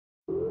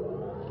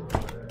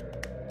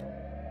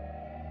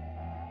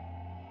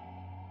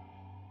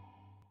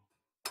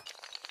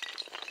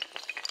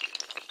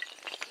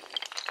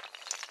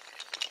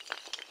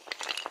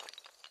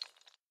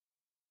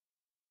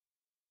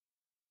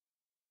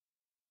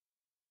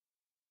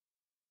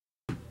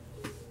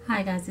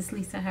Hi guys, it's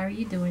Lisa. How are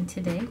you doing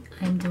today?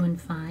 I'm doing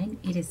fine.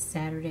 It is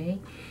Saturday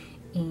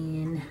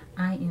and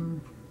I am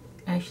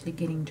actually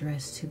getting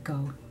dressed to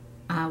go.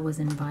 I was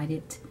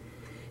invited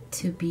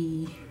to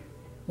be,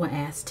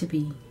 asked to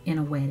be in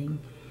a wedding,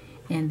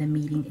 and the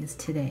meeting is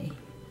today.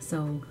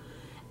 So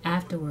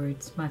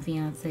afterwards, my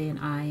fiance and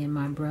I and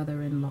my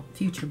brother-in-law,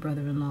 future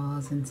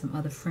brother-in-laws, and some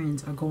other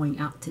friends are going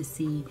out to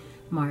see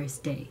Morris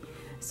Day.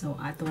 So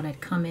I thought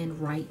I'd come in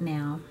right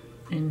now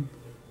and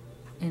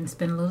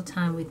spend a little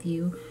time with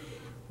you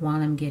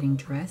while I'm getting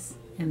dressed,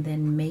 and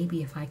then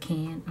maybe if I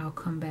can, I'll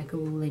come back a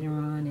little later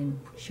on and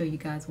show you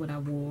guys what I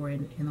wore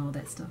and all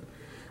that stuff.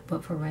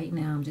 But for right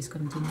now, I'm just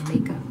going to do my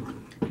makeup.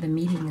 The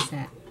meeting is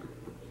at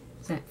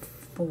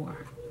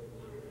 4,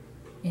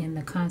 and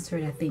the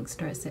concert I think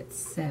starts at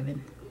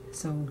 7.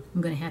 So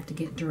I'm going to have to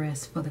get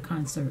dressed for the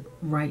concert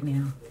right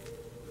now.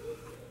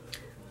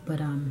 But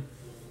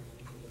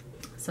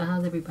so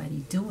how's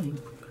everybody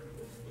doing?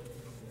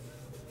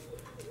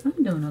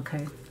 I'm doing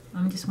okay.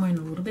 I'm just wearing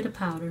a little bit of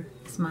powder.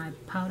 It's my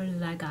powder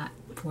that I got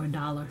for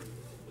 $1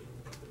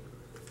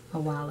 a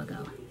while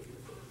ago.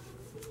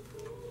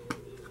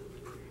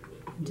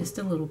 Just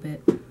a little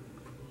bit.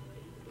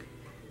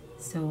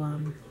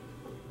 So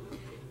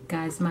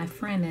guys, my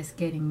friend that's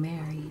getting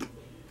married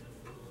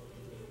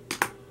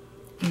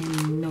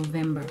in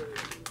November,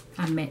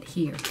 I met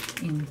here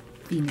in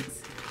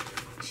Phoenix.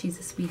 She's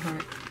a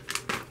sweetheart.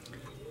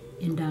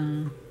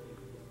 And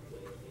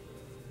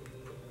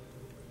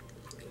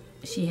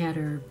she had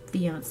her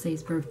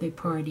fiance's birthday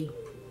party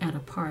at a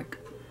park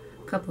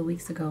a couple of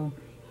weeks ago,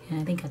 and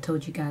I think I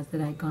told you guys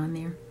that I'd gone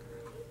there.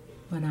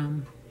 But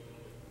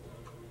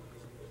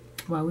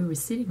while we were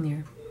sitting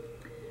there,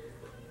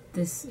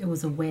 it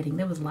was a wedding.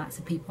 There was lots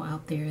of people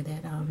out there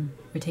that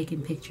were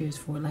taking pictures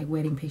for like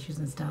wedding pictures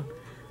and stuff.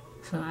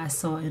 So I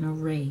saw an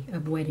array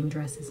of wedding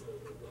dresses,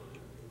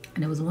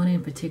 and there was one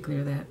in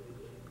particular that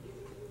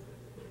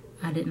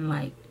I didn't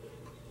like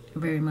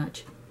very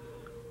much.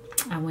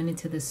 I went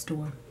into the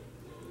store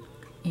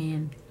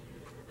and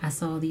I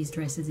saw these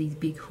dresses, these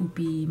big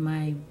hoopy,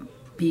 my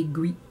big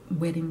Greek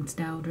wedding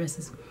style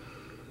dresses,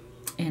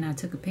 and I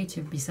took a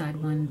picture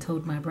beside one and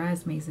told my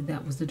bridesmaids that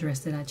that was the dress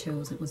that I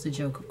chose. It was a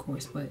joke, of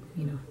course, but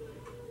you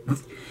know.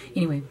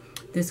 Anyway,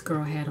 this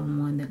girl had on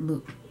one that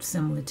looked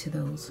similar to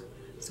those.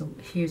 So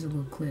here's a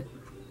little clip.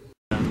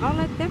 I'll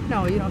let them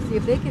know, you know, see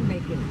if they can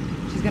make it.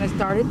 She's going to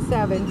start at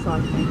 7, so I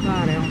thank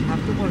God I don't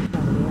have to work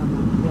that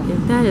day.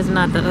 Yeah. That is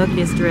not the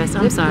ugliest dress.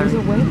 I'm sorry.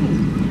 There's a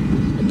wedding.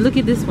 Look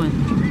at this one.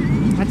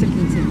 That's a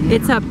quinceañera.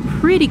 It's a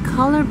pretty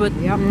color, but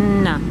yep.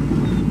 Nah.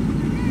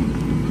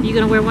 You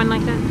gonna wear one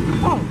like that?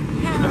 Oh,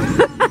 yeah.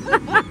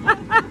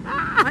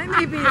 I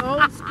may be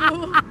old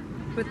school,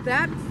 but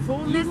that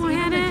fullness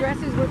in the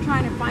dresses we're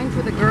trying to find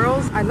for the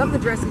girls. I love the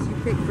dresses you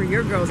picked for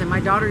your girls, and my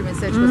daughter even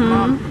said, she was,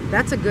 Mom,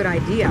 that's a good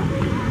idea,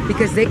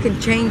 because they can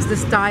change the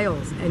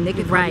styles and they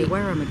can probably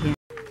wear them again.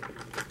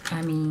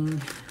 I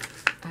mean,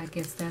 I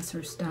guess that's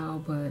her style,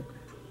 but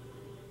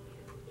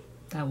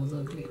that was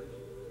ugly.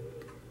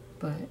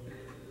 But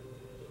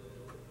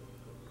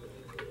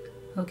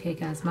okay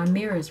guys, my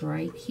mirror is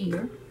right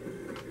here.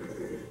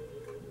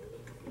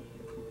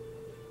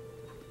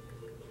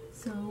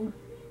 So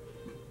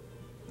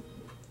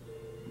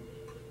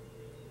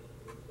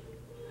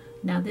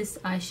now this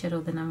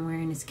eyeshadow that I'm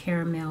wearing is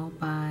Caramel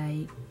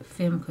by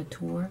Femme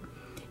Couture,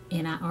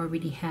 and I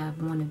already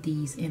have one of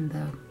these in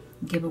the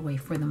giveaway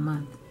for the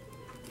month.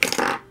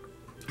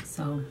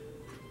 So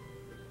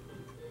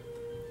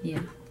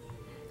yeah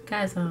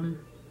guys,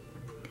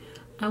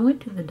 I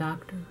went to the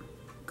doctor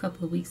a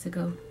couple of weeks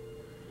ago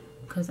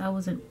because I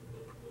wasn't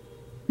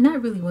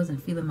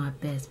feeling my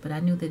best, but I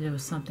knew that there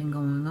was something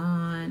going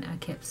on. I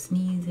kept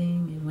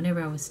sneezing, and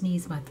whenever I would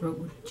sneeze, my throat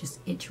would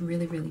just itch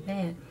really, really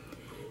bad.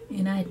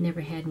 And I had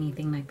never had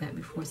anything like that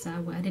before, so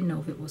I didn't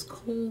know if it was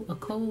a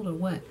cold or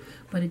what,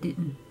 but it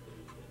didn't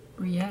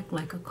react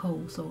like a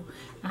cold, so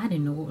I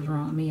didn't know what was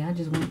wrong with me. I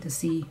just went to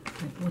see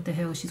what the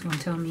hell she's going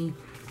to tell me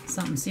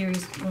something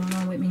serious going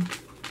on with me.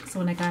 So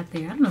when I got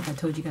there, I don't know if I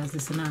told you guys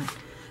this or not,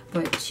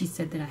 but she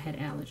said that I had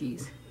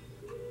allergies.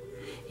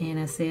 And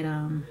I said,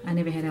 I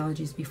never had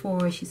allergies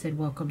before. She said,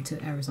 welcome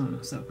to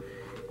Arizona. So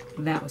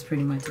that was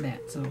pretty much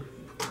that. So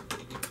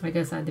I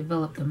guess I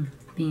developed them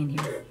being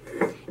here.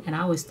 And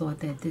I always thought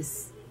that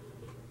this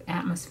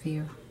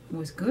atmosphere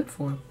was good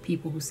for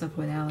people who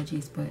suffer with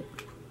allergies, but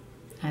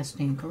I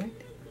stand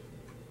corrected.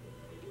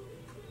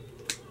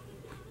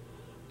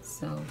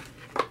 So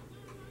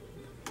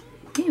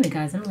anyway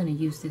guys, I'm going to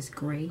use this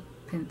gray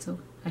pencil.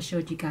 I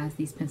showed you guys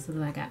these pencils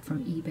that I got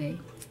from eBay,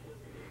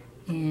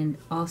 and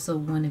also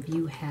one of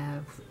you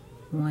have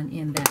one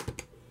in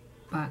that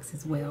box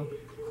as well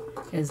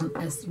as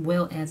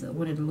one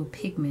of the little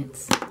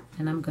pigments,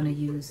 and I'm going to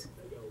use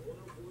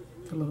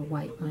the little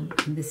white one,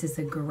 and this is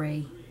a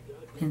gray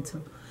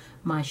pencil.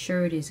 My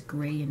shirt is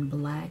gray and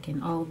black,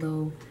 and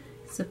although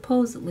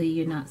supposedly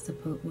you're not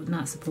supposed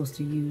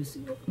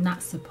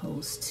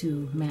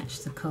to match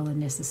the color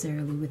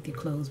necessarily with your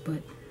clothes,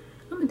 but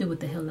I'm gonna do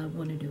what the hell I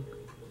want to do.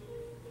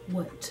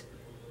 What?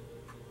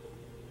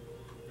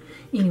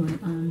 Anyway,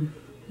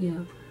 yeah.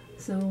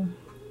 So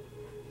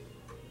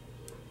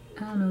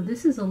I don't know.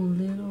 This is a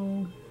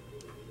little.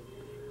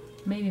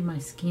 Maybe my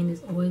skin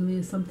is oily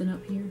or something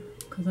up here,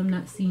 because I'm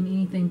not seeing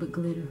anything but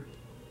glitter.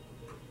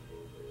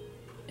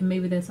 And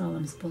maybe that's all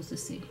I'm supposed to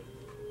see.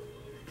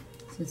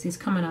 So it's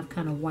coming off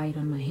kind of white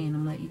on my hand.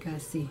 I'm letting you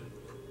guys see.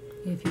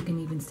 If you can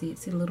even see it.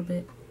 See a little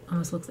bit?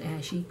 Almost looks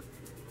ashy.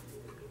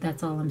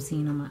 That's all I'm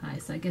seeing on my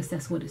eyes. So I guess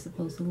that's what it's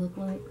supposed to look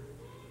like.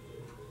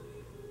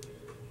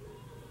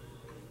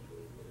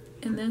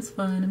 And that's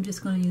fine. I'm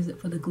just going to use it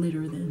for the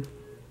glitter then.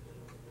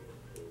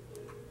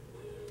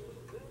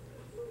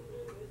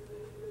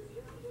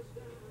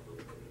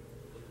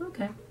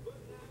 Okay.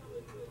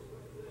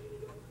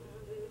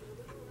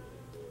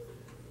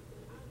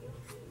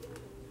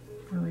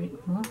 All right,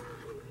 well,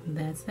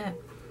 that's that.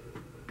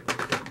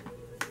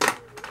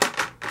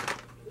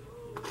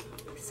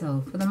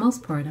 So for the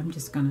most part, I'm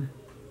just gonna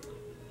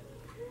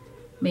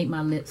make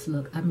my lips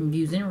look. I'm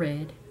using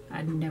red.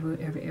 I never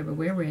ever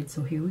wear red,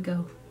 so here we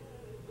go.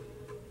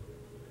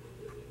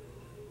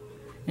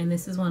 And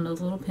this is one of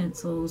those little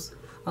pencils,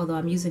 although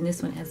I'm using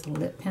this one as a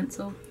lip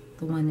pencil.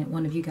 The one that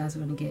one of you guys are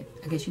going to get.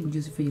 I guess you can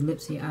use it for your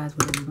lips or your eyes,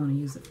 whatever you want to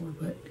use it for.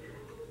 But,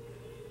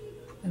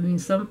 I mean,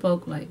 some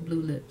folk like blue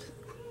lips.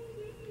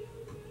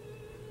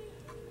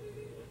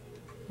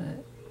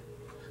 But,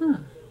 huh.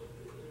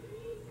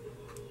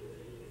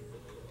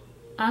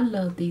 I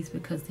love these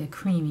because they're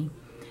creamy.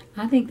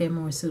 I think they're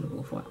more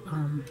suitable for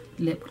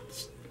lip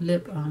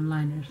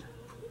liners.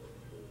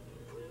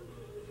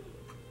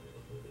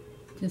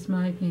 Just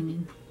my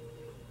opinion.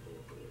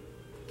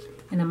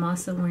 And I'm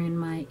also wearing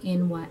my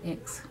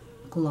NYX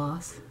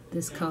gloss,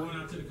 this color.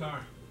 Going out to the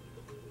car.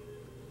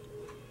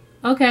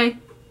 Okay.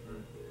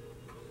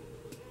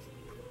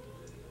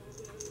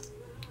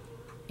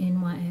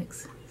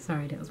 NYX.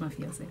 Sorry, that was my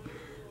fiance.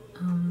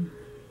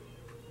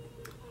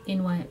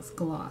 NYX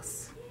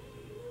gloss.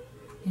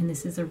 And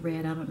this is a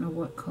red. I don't know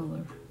what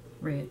color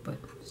red, but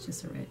it's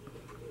just a red.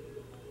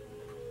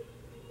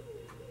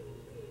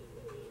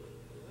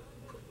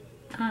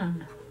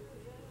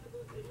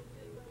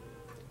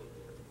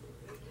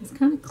 It's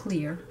kind of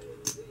clear.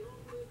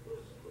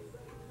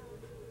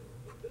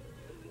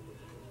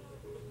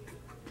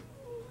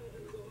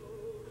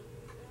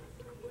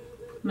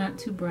 Not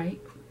too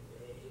bright.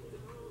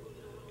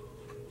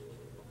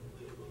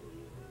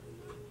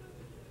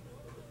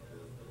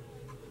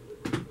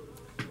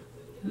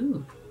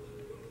 Ooh,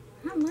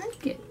 I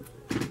like it.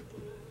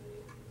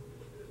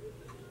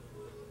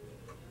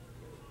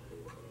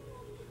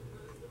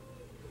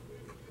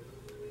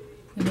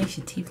 It makes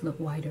your teeth look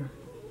whiter.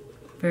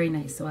 Very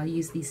nice. So I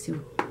use these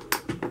two.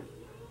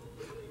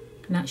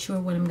 Not sure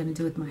what I'm going to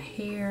do with my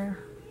hair,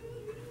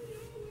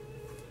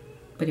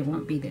 but it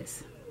won't be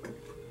this.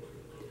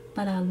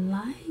 But I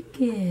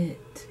like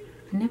it.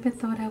 I never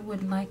thought I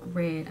would like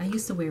red. I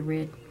used to wear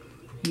red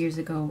years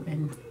ago,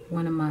 and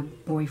one of my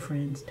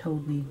boyfriends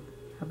told me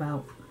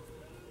about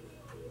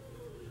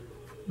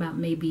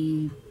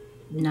maybe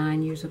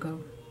 9 years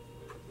ago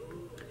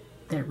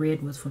that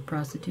red was for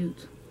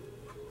prostitutes.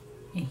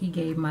 And he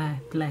gave my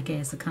black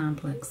ass a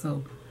complex,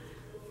 so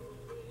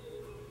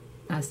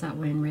I stopped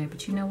wearing red.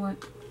 But you know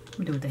what?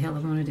 I'm do what the hell I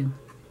want to do.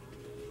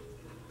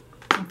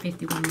 I'm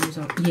 51 years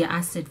old. Yeah,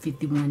 I said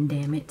 51,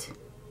 damn it.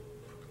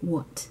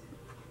 What?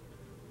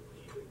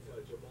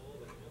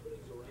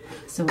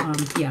 So,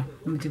 yeah,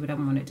 I'm going to do what I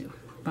want to do.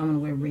 If I want to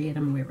wear red,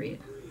 I'm going to wear red.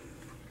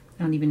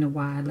 I don't even know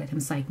why I let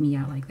him psych me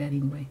out like that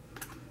anyway.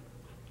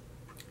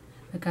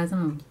 But guys,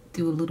 I'm going to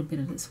do a little bit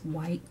of this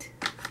white.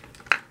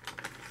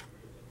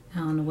 I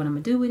don't know what I'm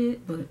going to do with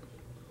it, but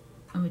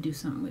I'm going to do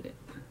something with it.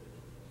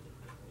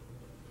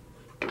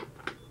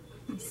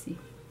 Let me see.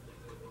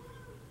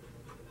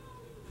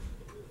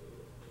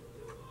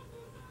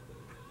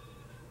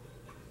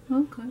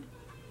 Okay.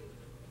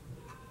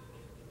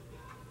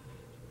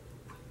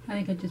 I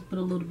think I just put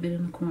a little bit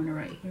in the corner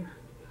right here.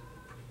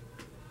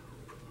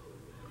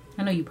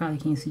 I know you probably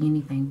can't see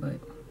anything, but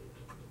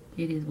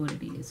it is what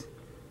it is.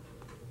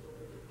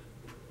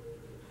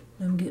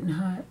 I'm getting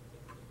hot.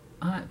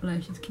 Hot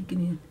flashes kicking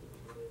in.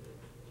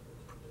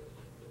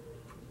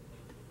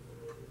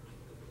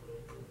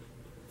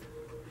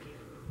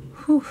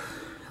 Whew.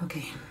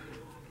 Okay.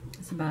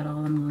 That's about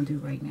all I'm going to do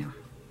right now.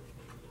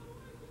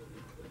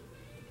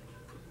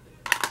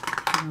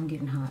 I'm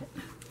getting hot.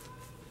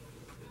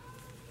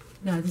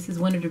 Guys, this is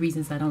one of the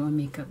reasons I don't want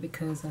makeup,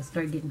 because I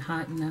start getting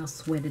hot and I'll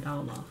sweat it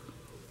all off.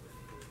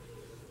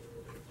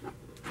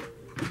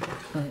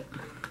 But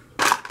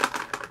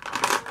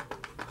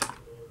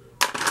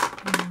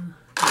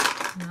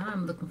now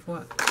I'm looking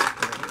for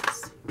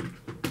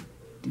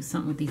do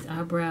something with these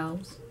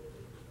eyebrows.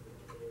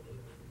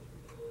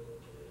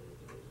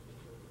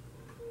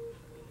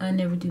 I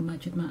never do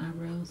much with my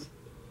eyebrows.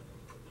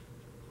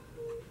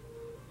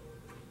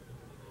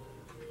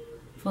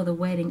 For the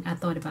wedding, I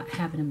thought about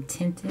having them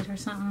tinted or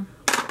something.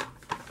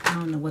 I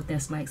don't know what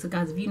that's like. So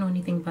guys, if you know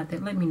anything about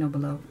that, let me know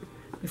below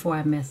before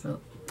I mess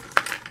up.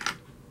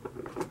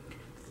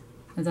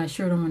 Because I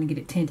sure don't want to get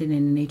it tinted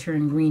and they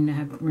turn green to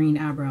have green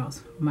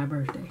eyebrows for my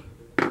birthday.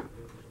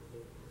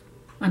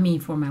 I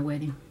mean for my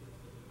wedding.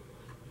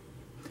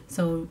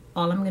 So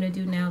all I'm going to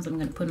do now is I'm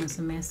going to put on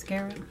some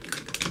mascara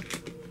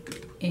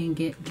and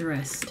get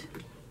dressed.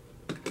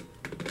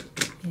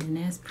 And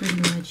that's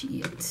pretty much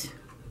it.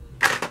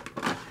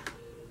 I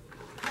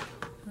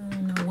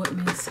don't know what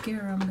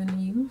mascara I'm going to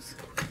use.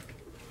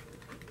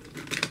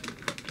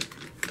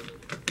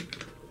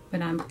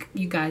 But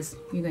you guys,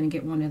 you're going to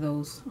get one of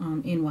those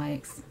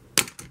NYX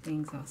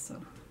things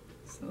also.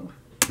 So,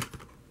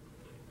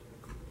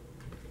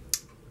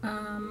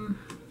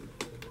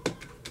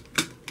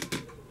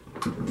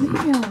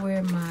 maybe I'll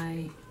wear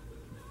my,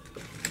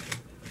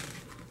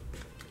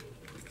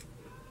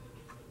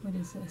 what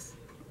is this?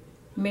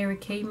 Mary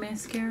Kay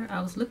mascara.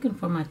 I was looking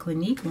for my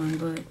Clinique one,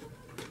 but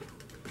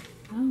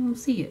I don't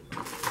see it.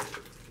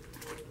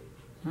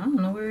 I don't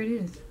know where it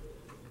is.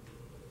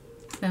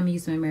 I'm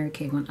using my Mary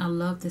Kay one. I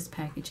love this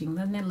packaging.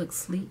 Doesn't that look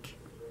sleek?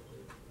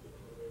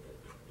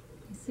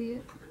 You see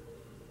it?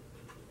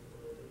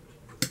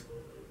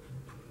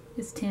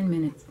 It's 10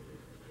 minutes.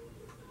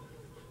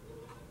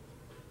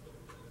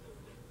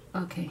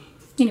 Okay.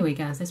 Anyway,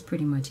 guys, that's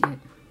pretty much it.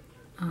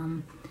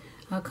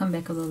 I'll come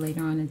back a little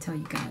later on and tell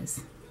you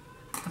guys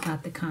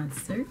about the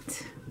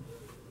concert.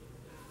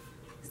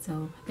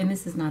 So, and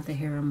this is not the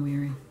hair I'm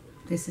wearing.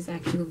 This is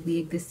actually a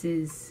wig. This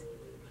is,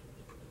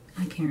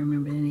 I can't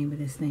remember the name of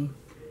this thing.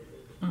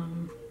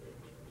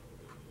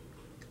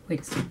 Wait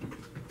a second.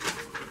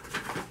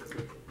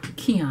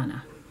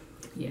 Kiana.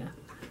 Yeah.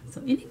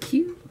 So isn't it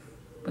cute?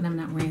 But I'm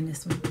not wearing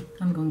this one.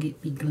 I'm gonna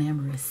be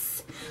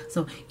glamorous.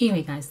 So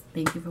anyway, guys,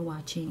 thank you for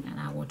watching, and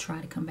I will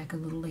try to come back a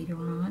little later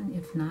on.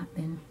 If not,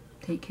 then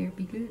take care,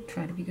 be good,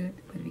 try to be good.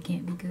 But if you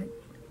can't be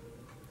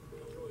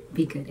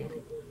good at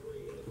it.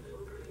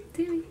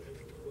 Silly.